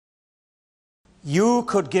You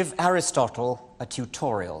could give Aristotle a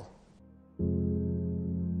tutorial.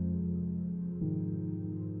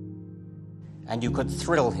 And you could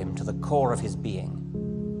thrill him to the core of his being.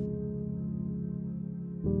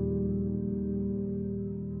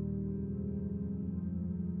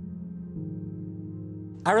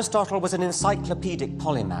 Aristotle was an encyclopedic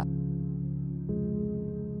polymath,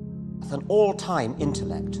 an all-time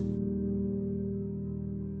intellect.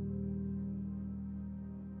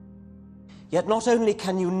 Yet not only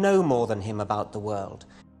can you know more than him about the world,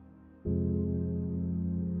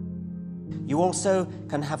 you also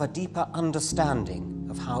can have a deeper understanding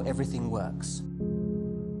of how everything works.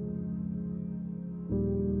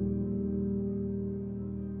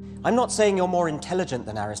 I'm not saying you're more intelligent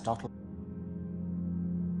than Aristotle.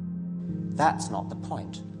 That's not the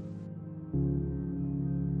point.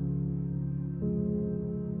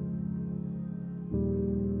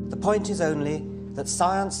 The point is only that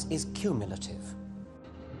science is cumulative,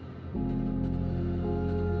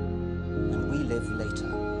 and we live later.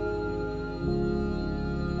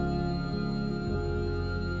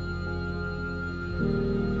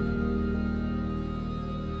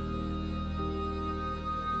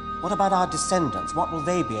 What about our descendants? What will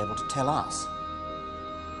they be able to tell us?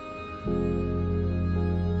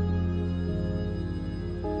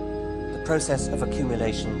 The process of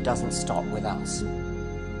accumulation doesn't stop with us.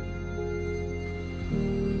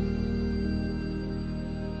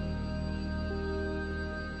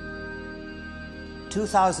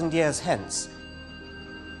 "2,000 years hence,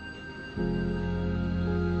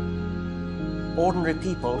 ordinary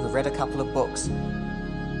people who've read a couple of books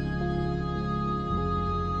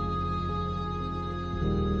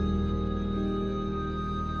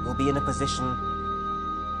will be in a position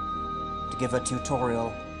to give a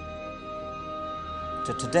tutorial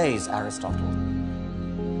to today's Aristotle."